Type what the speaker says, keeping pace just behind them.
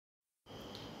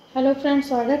Hello friends,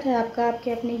 स्वागत है आपका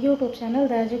आपके अपने YouTube channel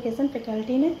the education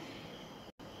faculty में।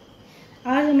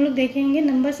 आज हम लोग देखेंगे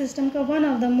नंबर सिस्टम का one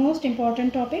of the most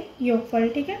important topic योगफल।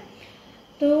 ठीक है,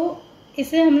 तो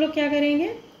इसे हम लोग क्या करेंगे,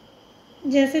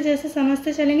 जैसे जैसे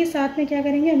समझते चलेंगे साथ में क्या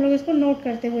करेंगे, हम लोग इसको नोट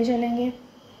करते हुए चलेंगे।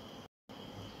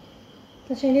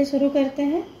 तो चलिए शुरू करते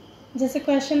हैं। जैसे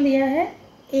क्वेश्चन दिया है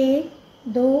 1,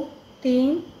 2,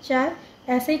 3, 4,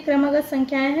 ऐसे ही क्रमागत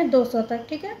संख्याएं हैं 200 तक।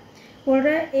 ठीक है, बोल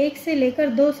रहा है 1 से लेकर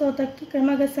 200 तक की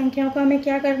क्रमागत संख्याओं का हमें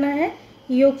क्या करना है,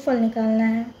 योगफल निकालना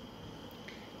है।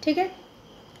 ठीक है,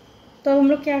 तो हम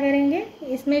लोग क्या करेंगे,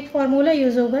 इसमें एक फॉर्मूला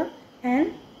यूज़ होगा n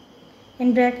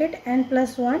इन ब्रैकेट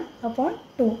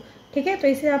n+1/2। ठीक है, तो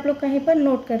इसे आप लोग कहीं पर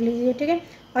नोट कर लीजिए। ठीक है,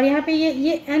 और यहाँ पे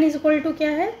ये n इक्वल टू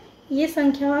क्या है, ये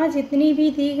संख्याएं जितनी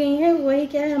भी दी गई हैं वही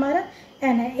क्या है, हमारा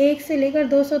n है। 1 से लेकर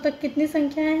 200 तक कितनी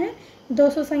संख्याएं हैं,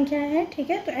 200 संख्याएं हैं। ठीक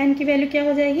है, तो n की वैल्यू क्या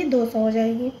हो जाएगी, 200 हो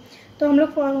जाएगी। तो हम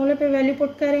लोग फॉर्मूले पे वैल्यू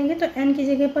पुट करेंगे तो n की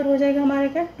जगह पर हो जाएगा हमारे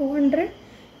क्या 200,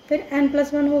 फिर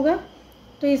n+1 होगा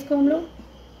तो इसको हम लोग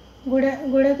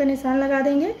गुणा का निशान लगा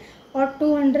देंगे और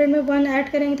 200 में 1 ऐड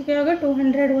करेंगे तो क्या होगा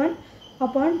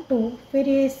 201/2। फिर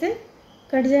ये इससे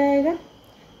कट जाएगा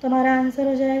तो हमारा आंसर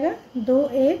हो जाएगा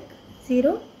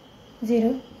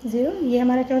 210000। ये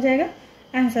हमारा क्या हो जाएगा,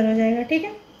 आंसर हो जाएगा। ठीक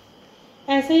है,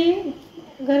 ऐसे ही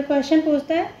अगर क्वेश्चन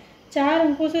पूछता है 4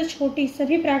 अंकों से छोटी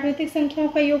सभी प्राकृतिक संख्याओं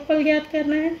का योगफल ज्ञात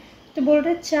करना है, तो बोल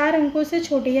रहे 4 अंकों से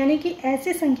छोटी, यानी कि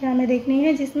ऐसी संख्या हमें देखनी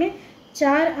है जिसमें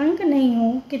 4 अंक नहीं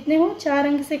हो। कितने हो, 4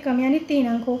 अंक से कम, यानी 3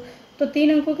 अंक हो। तो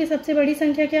 3 अंकों की सबसे बड़ी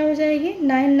संख्या क्या हो जाएगी,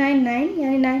 999,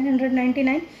 यानी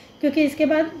 999, क्योंकि इसके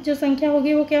बाद जो संख्या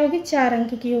होगी वो क्या होगी, 4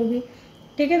 अंक की होगी।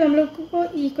 ठीक है, तो हम लोग को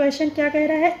ये क्वेश्चन क्या कह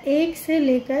रहा है, 1 से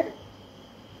लेकर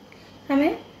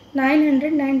हमें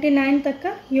 999 तक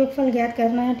का योगफल ज्ञात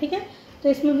करना है। ठीक है, तो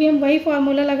इसमें भी हम वही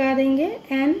फॉर्मूला लगा देंगे,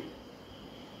 n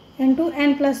इंटू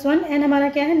n+1। n हमारा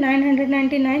क्या है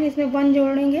 999, इसमें 1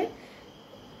 जोड़ेंगे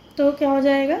तो क्या हो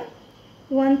जाएगा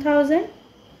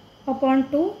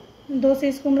 1000/2। 2 से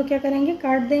इसको हम लोग क्या करेंगे,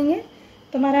 काट देंगे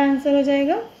तो हमारा आंसर हो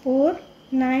जाएगा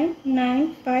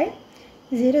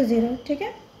 499,500। ठीक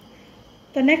है,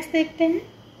 तो नेक्स्ट देखते हैं,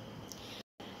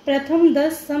 प्रथम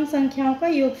 10 सम संख्याओं का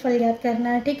योगफल ज्ञात करना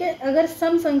है। ठीक है, अगर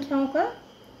सम संख्याओं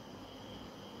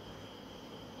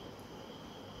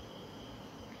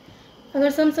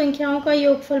का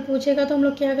योगफल पूछेगा तो हम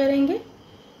लोग क्या करेंगे,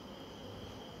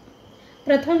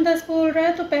 प्रथम 10 बोल रहा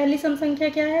है तो पहली सम संख्या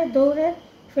क्या है, 2 है,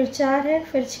 फिर 4 है,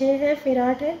 फिर 6 है, फिर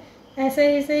 8 है। ऐसे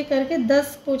ही करके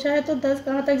 10 पूछा है तो 10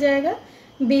 कहाँ तक जाएगा,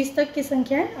 20 तक की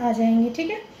संख्याएं आ जाएंगी। ठीक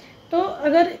है, तो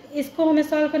अगर इसको हमें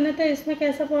सॉल्व करना है तो इसमें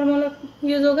कैसा फॉर्मूला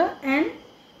यूज़ होगा,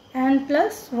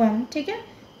 n+1। ठीक है,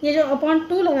 ये जो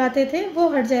 /2 लगाते थे वो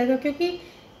हट जाएगा क्योंकि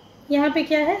यहाँ पे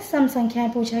क्या है, सम संख्याएं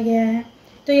पूछा गया है,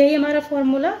 तो यही हमारा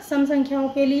फॉर्मूला सम संख्याओं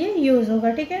के लिए यूज़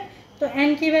होगा। ठीक है, तो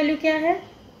n की वैल्यू क्या है,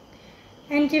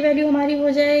 n की वैल्यू हमारी हो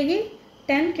जाएगी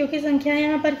 10, क्योंकि संख्याएं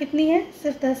यहाँ पर कितनी है,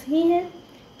 सिर्फ 10 ही हैं।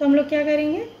 तो हम लोग क्या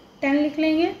करेंगे, 10 लिख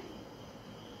लेंगे,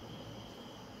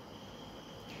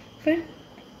 फिर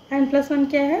n+1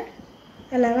 क्या है,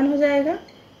 11 हो जाएगा।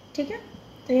 ठीक है,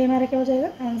 तो ये हमारा क्या हो जाएगा,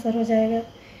 आंसर हो जाएगा।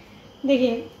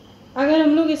 देखिए, अगर हम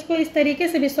लोग इसको इस तरीके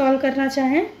से भी सॉल्व करना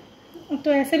चाहें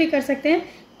तो ऐसे भी कर सकते हैं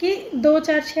कि 2,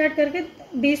 4, 6, 8 करके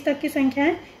 20 तक की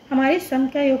संख्याएं हमारी सम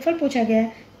का योगफल पूछा गया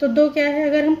है। तो 2 क्या है,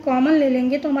 अगर हम कॉमन ले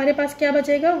लेंगे तो हमारे पास क्या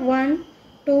बचेगा, 1,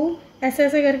 2, ऐसे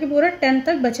ऐसे करके पूरा 10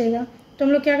 तक बचेगा। तो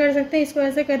हम लोग क्या कर सकते हैं, इसको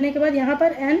ऐसे करने के बाद यहाँ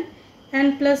पर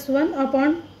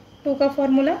n+1/2 का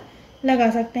फॉर्मूला लगा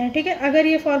सकते हैं। ठीक है, अगर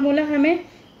ये फार्मूला हमें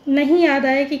नहीं याद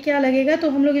आए कि क्या लगेगा तो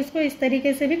हम लोग इसको इस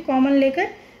तरीके से भी कॉमन लेकर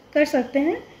कर सकते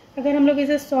हैं। अगर हम लोग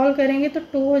इसे सॉल्व करेंगे तो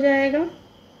 2 हो जाएगा,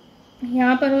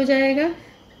 यहाँ पर हो जाएगा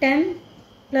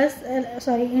 10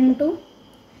 इंटू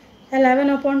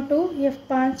 11/2, ये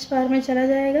 5 बार में चला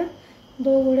जाएगा,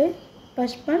 2 गुणे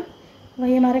 55,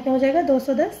 वही हमारा क्या हो जाएगा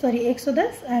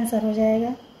 110 आंसर हो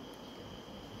जाएगा।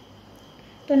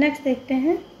 तो नेक्स्ट देखते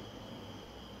हैं,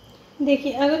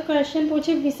 देखिए अगर क्वेश्चन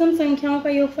पूछे विषम संख्याओं का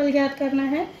योगफल ज्ञात करना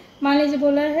है, मान लीजिए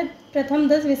बोला है प्रथम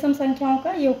 10 विषम संख्याओं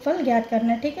का योगफल ज्ञात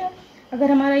करना है। ठीक है,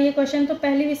 अगर हमारा ये क्वेश्चन, तो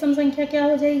पहली विषम संख्या क्या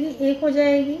हो जाएगी, 1 हो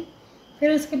जाएगी,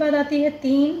 फिर उसके बाद आती है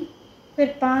 3, फिर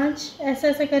 5, ऐसे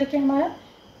ऐसे करके हमारा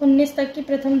 19 तक की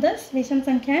प्रथम 10 विषम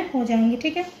संख्याएं हो जाएंगी।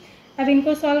 ठीक है, अब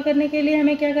इनको सॉल्व करने के लिए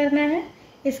हमें क्या करना है,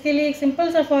 इसके लिए एक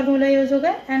सिंपल सा फॉर्मूला यूज़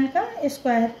होगा, n का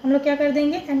स्क्वायर। हम लोग क्या कर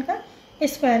देंगे, n का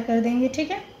स्क्वायर कर देंगे।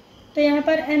 ठीक है, तो यहाँ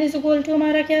पर n =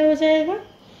 हमारा क्या हो जाएगा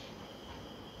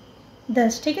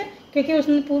 10। ठीक है, क्योंकि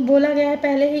उसने बोला गया है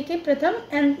पहले ही कि प्रथम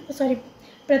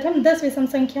 10 विषम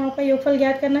संख्याओं का योगफल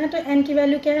ज्ञात करना है, तो n की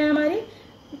वैल्यू क्या है, हमारी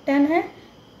 10 है,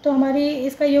 तो हमारी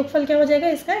इसका योगफल क्या हो जाएगा,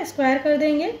 इसका स्क्वायर कर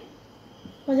देंगे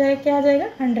हो जाएगा, क्या आ जाएगा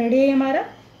 100, ये हमारा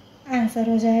आंसर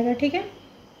हो जाएगा। ठीक है,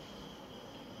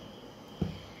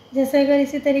 जैसे अगर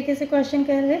इसी तरीके से क्वेश्चन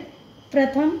कर रहे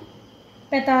प्रथम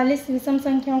 45 विषम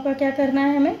संख्याओं का क्या करना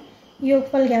है, हमें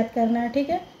योगफल ज्ञात करना है। ठीक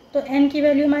है, तो n की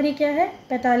वैल्यू हमारी क्या है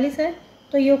 45 है,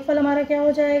 तो योगफल हमारा क्या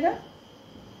हो जाएगा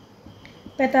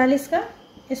 45 का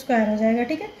स्क्वायर हो जाएगा।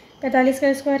 ठीक है, 45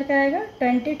 का स्क्वायर क्या आएगा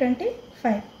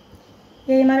 25,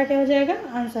 यही हमारा क्या हो जाएगा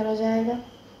आंसर हो जाएगा।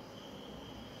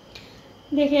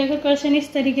 देखिए अगर क्वेश्चन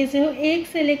इस तरीके से हो 1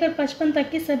 से लेकर 55 तक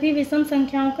की सभी विषम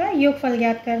संख्याओं का योगफल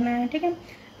ज्ञात करना है। ठीक है,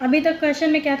 अभी तक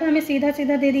क्वेश्चन में क्या था, हमें सीधा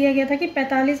सीधा दे दिया गया था कि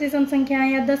 45 विषम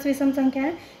संख्याएं या 10 विषम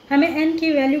संख्याएं, हमें n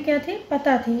की वैल्यू क्या थी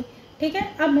पता थी। ठीक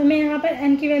है, अब हमें यहाँ पर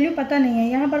n की वैल्यू पता नहीं है,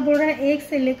 यहाँ पर बोल रहा है 1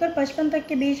 से लेकर 55 तक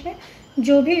के बीच में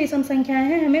जो भी विषम संख्याएं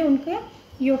हैं हमें उनका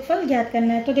योगफल ज्ञात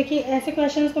करना है। तो देखिए ऐसे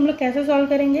क्वेश्चन को हम लोग कैसे सॉल्व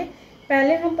करेंगे,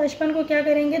 पहले हम 55 को क्या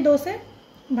करेंगे 2 से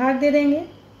भाग दे देंगे।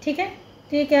 ठीक है,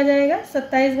 तो ये क्या जाएगा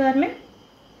 27 बार में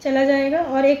चला जाएगा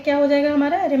और एक क्या हो जाएगा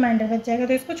हमारा रिमाइंडर बच जाएगा,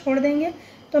 तो इसको छोड़ देंगे।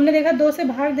 तो हमने देखा 2 से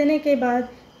भाग देने के बाद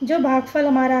जो भागफल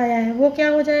हमारा आया है वो क्या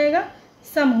हो जाएगा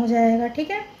सम हो जाएगा।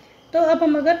 ठीक है, तो अब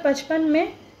हम अगर 55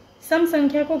 में सम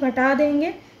संख्या को घटा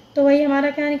देंगे तो वही हमारा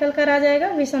क्या निकल कर आ जाएगा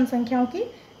विषम संख्याओं की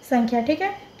संख्या। ठीक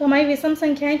है, तो हमारी विषम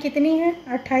संख्याएं कितनी हैं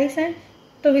 28 हैं,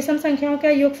 तो विषम संख्याओं का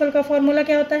योगफल का फॉर्मूला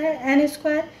क्या होता है n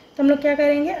स्क्वायर, तो हम लोग क्या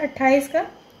करेंगे 28 का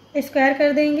स्क्वायर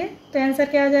कर देंगे तो आंसर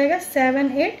क्या आ जाएगा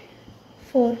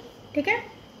 784। ठीक है,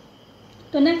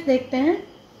 तो नेक्स्ट देखते हैं।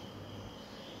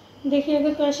 देखिए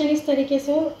अगर क्वेश्चन इस तरीके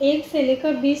से हो 1 से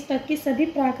लेकर 20 तक की सभी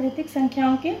प्राकृतिक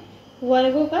संख्याओं के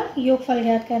वर्गों का योगफल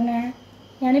ज्ञात करना है,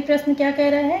 यानी प्रश्न क्या कह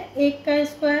रहा है 1 का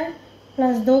स्क्वायर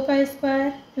प्लस 2 का स्क्वायर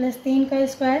प्लस 3 का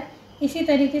स्क्वायर, इसी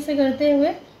तरीके से करते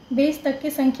हुए 20 तक की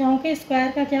संख्याओं के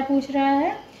स्क्वायर का क्या पूछ रहा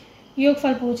है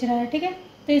योगफल पूछ रहा है। ठीक है,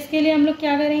 तो इसके लिए हम लोग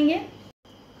क्या करेंगे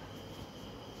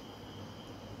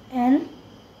n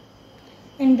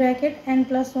in bracket n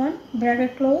plus 1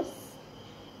 bracket close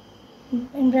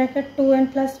in bracket 2n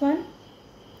plus 1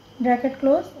 bracket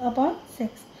close upon 6।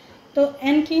 तो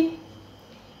n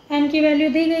की वैल्यू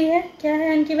दी गई है, क्या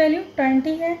है n की वैल्यू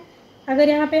 20 है, अगर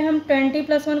यहाँ पे हम 20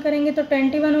 प्लस 1 करेंगे तो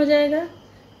 21 हो जाएगा।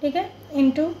 ठीक है,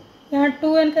 इंटू यहाँ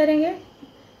 2n करेंगे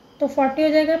तो 40 हो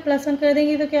जाएगा, प्लस 1 कर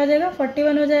देंगे तो क्या हो जाएगा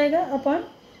 41 हो जाएगा अपॉन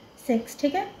 6।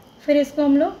 ठीक है, फिर इसको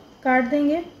हम लोग काट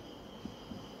देंगे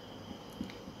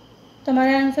तो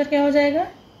हमारा आंसर क्या हो जाएगा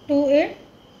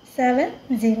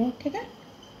 2870। ठीक है,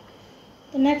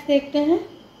 तो नेक्स्ट देखते हैं।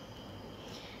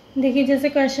 देखिए जैसे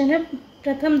क्वेश्चन है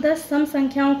प्रथम 10 सम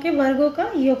संख्याओं के वर्गों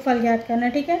का योगफल ज्ञात करना।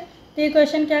 ठीक है, तो ये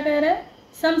क्वेश्चन क्या कह रहा है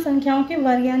सम संख्याओं के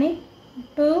वर्ग, यानी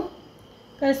 2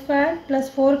 का स्क्वायर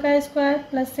प्लस 4 का स्क्वायर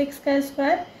प्लस 6 का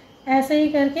स्क्वायर, ऐसे ही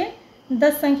करके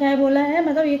 10 संख्याएं बोला है,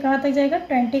 मतलब ये कहाँ तक जाएगा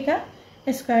 20 का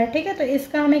स्क्वायर। ठीक है, तो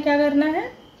इसका हमें क्या करना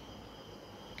है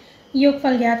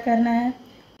योगफल ज्ञात करना है।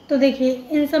 तो देखिए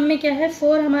इन सब में क्या है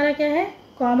 4 हमारा क्या है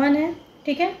कॉमन है।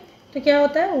 ठीक है, तो क्या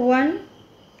होता है 1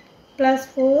 प्लस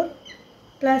 4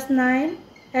 प्लस 9,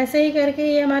 ऐसे ही करके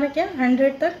ये हमारा क्या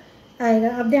 100 तक आएगा।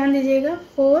 अब ध्यान दीजिएगा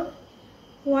 4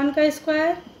 1 का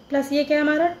स्क्वायर प्लस ये क्या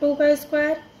हमारा 2 का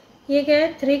स्क्वायर, ये क्या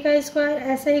है 3 का स्क्वायर,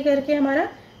 ऐसे ही करके हमारा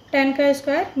 10 का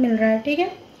स्क्वायर मिल रहा है। ठीक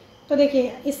है, तो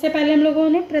देखिए इससे पहले हम लोगों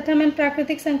ने प्रथम एन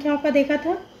प्राकृतिक संख्याओं का देखा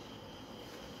था,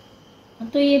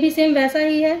 तो ये भी सेम वैसा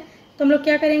ही है। तो हम लोग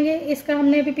क्या करेंगे, इसका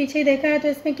हमने अभी पीछे ही देखा है, तो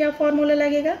इसमें क्या फॉर्मूला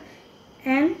लगेगा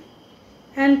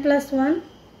n plus 1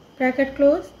 bracket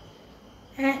close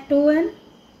 2n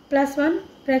plus 1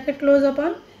 bracket close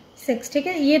upon 6। ठीक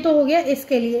है, ये तो हो गया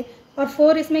इसके लिए, और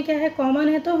 4 इसमें क्या है कॉमन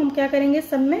है, तो हम क्या करेंगे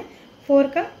सब में 4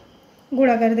 का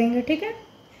गुणा कर देंगे। ठीक है,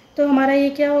 तो हमारा ये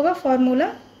क्या होगा फॉर्मूला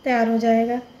तैयार हो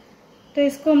जाएगा। तो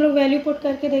इसको हम लोग वैल्यू पुट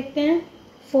करके देखते हैं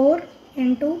 4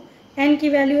 इंटू n की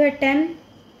वैल्यू है 10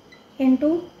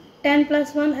 इंटू 10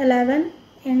 प्लस 1 11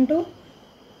 इंटू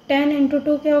 10 इंटू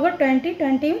 2 क्या होगा 20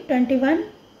 21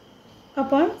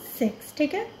 अपॉन 6।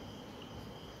 ठीक है,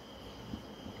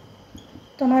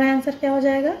 तो हमारा आंसर क्या हो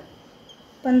जाएगा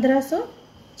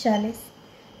 1540।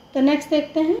 तो नेक्स्ट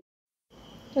देखते हैं।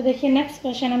 तो देखिए नेक्स्ट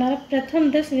क्वेश्चन हमारा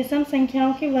प्रथम 10 विषम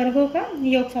संख्याओं के वर्गों का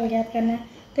योगफल ज्ञात करना है।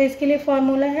 तो इसके लिए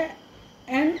फॉर्मूला है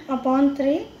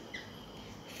n/3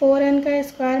 4n का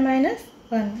स्क्वायर माइनस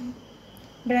 1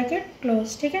 ब्रैकेट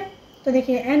क्लोज। ठीक है, तो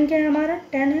देखिए n क्या है हमारा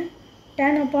 10 है,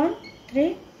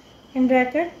 10/3 इन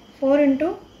ब्रैकेट 4 इंटू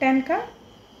 10 का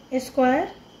स्क्वायर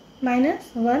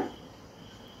माइनस 1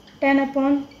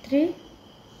 10/3,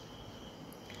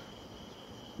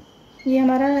 ये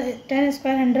हमारा 10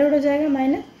 स्क्वायर 100 हो जाएगा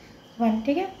माइनस 1।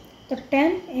 ठीक है, तो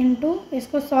 10 इंटू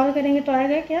इसको सॉल्व करेंगे तो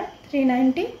आएगा क्या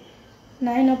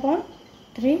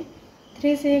 399/3,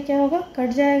 3 से ये क्या होगा कट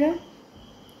जाएगा, तो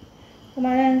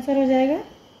हमारा आंसर हो जाएगा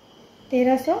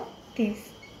 1330।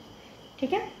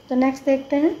 ठीक है, तो नेक्स्ट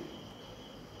देखते हैं।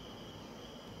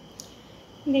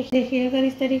 देखिए अगर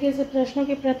इस तरीके से प्रश्नों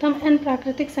के प्रथम n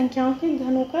प्राकृतिक संख्याओं के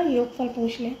घनों का योगफल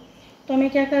पूछ ले तो हमें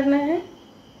क्या करना है,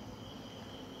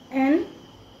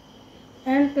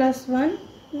 n+1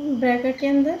 ब्रैकेट के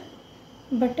अंदर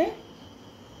बटे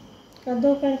का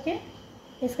 2 करके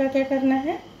इसका क्या करना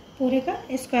है, पूरे का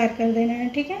स्क्वायर कर देना है।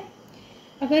 ठीक है,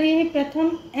 अगर यही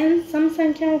प्रथम n सम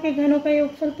संख्याओं के घनों का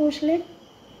योगफल पूछ ले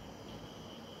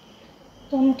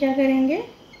तो हम क्या करेंगे,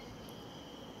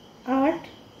 8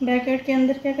 ब्रैकेट के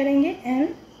अंदर क्या करेंगे,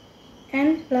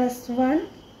 n+1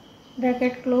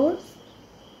 ब्रैकेट क्लोज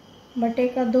बटे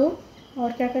का 2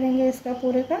 और क्या करेंगे, इसका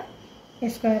पूरे का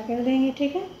स्क्वायर कर देंगे।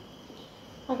 ठीक है,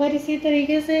 अगर इसी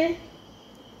तरीके से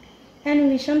n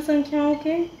विषम संख्याओं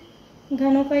के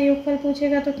घनों का योगफल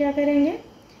पूछेगा तो क्या करेंगे,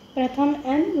 प्रथम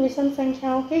n विषम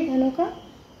संख्याओं के घनों का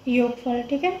योगफल।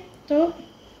 ठीक है, तो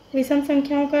विषम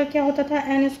संख्याओं का क्या होता था,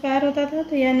 n² होता था,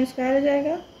 तो ये n² हो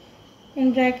जाएगा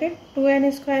इन ब्रैकेट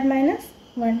 2n²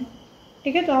 - 1।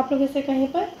 ठीक है, तो आप लोग इसे कहीं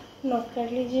पर नोट कर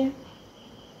लीजिए।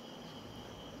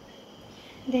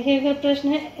 देखिए अगर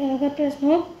प्रश्न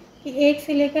हो कि 1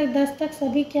 से लेकर 10 तक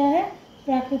सभी क्या है,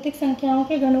 प्राकृतिक संख्याओं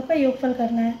के घनों का योगफल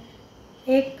करना है।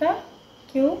 1 का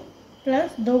क्यूब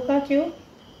प्लस 2 का क्यूब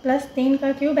प्लस 3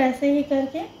 का क्यूब, ऐसे ही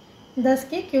करके 10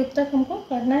 के क्यूब तक हमको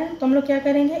करना है। तो हम लोग क्या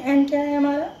करेंगे, n क्या है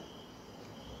हमारा,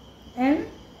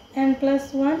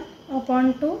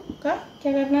 n+1/2 का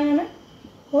क्या करना है, हमें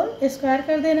होल स्क्वायर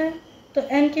कर देना है। तो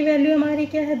n की वैल्यू हमारी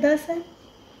क्या है, 10 है,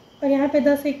 और यहाँ पे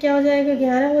 10 एक क्या हो जाएगा,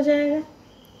 11 हो जाएगा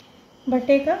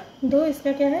बटे का 2,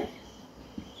 इसका क्या है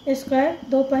स्क्वायर,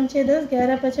 2 पंचे 10,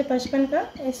 11 पचे 55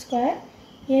 का स्क्वायर,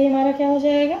 यही हमारा क्या हो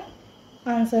जाएगा,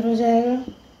 आंसर हो जाएगा।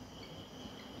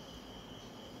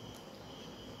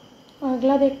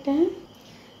 अगला देखते हैं।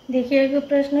 देखिए अगर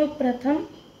प्रश्न हो प्रथम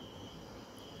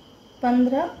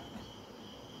 15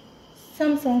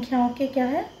 सम संख्याओं के क्या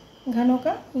है, घनों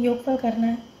का योगफल करना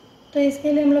है। तो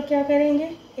इसके लिए हम लोग क्या करेंगे,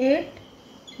 8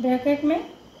 ब्रैकेट में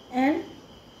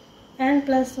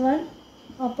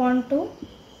n+1/2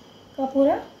 का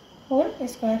पूरा होल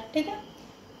स्क्वायर। ठीक है,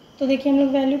 तो देखिए हम लोग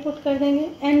वैल्यू पुट कर देंगे।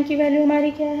 n की वैल्यू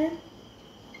हमारी क्या है,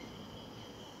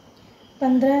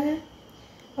 15 है,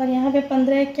 और यहाँ पे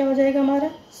 15 एक क्या हो जाएगा हमारा,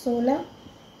 16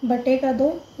 बटे का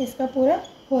 2, इसका पूरा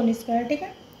होल स्क्वायर। ठीक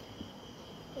है,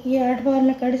 ये 8 बार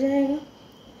में कट जाएगा,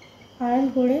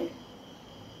 8 गुणे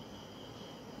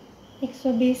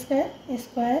 120 का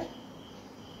स्क्वायर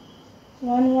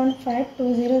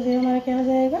 115200 हमारा क्या हो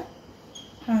जाएगा,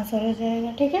 आंसर हो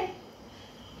जाएगा। ठीक है,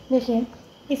 देखिए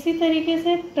इसी तरीके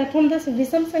से प्रथम 10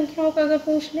 विषम संख्याओं का अगर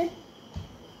पूछ ले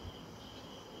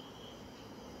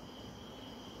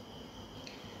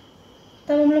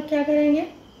तब हम लोग क्या करेंगे,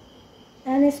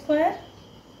 n²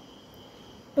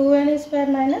 2n² -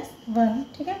 1।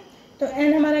 ठीक है, तो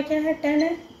n हमारा क्या है, 10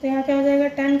 है, तो यहाँ क्या हो जाएगा,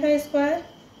 10 का स्क्वायर,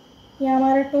 यहाँ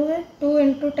हमारा 2 है, 2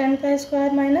 × 10 का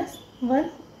स्क्वायर - 1।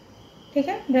 ठीक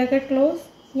है, ब्रैकेट क्लोज,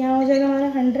 यहाँ हो जाएगा हमारा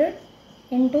 100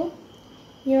 इंटू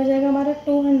ये हो जाएगा हमारा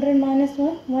 200 - 1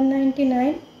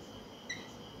 199,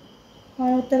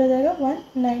 हमारा उत्तर हो जाएगा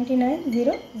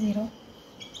 19900।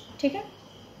 ठीक है,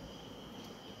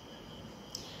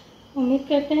 उम्मीद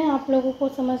करते हैं आप लोगों को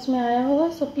समझ में आया होगा।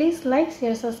 So please like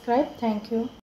share subscribe, thank you.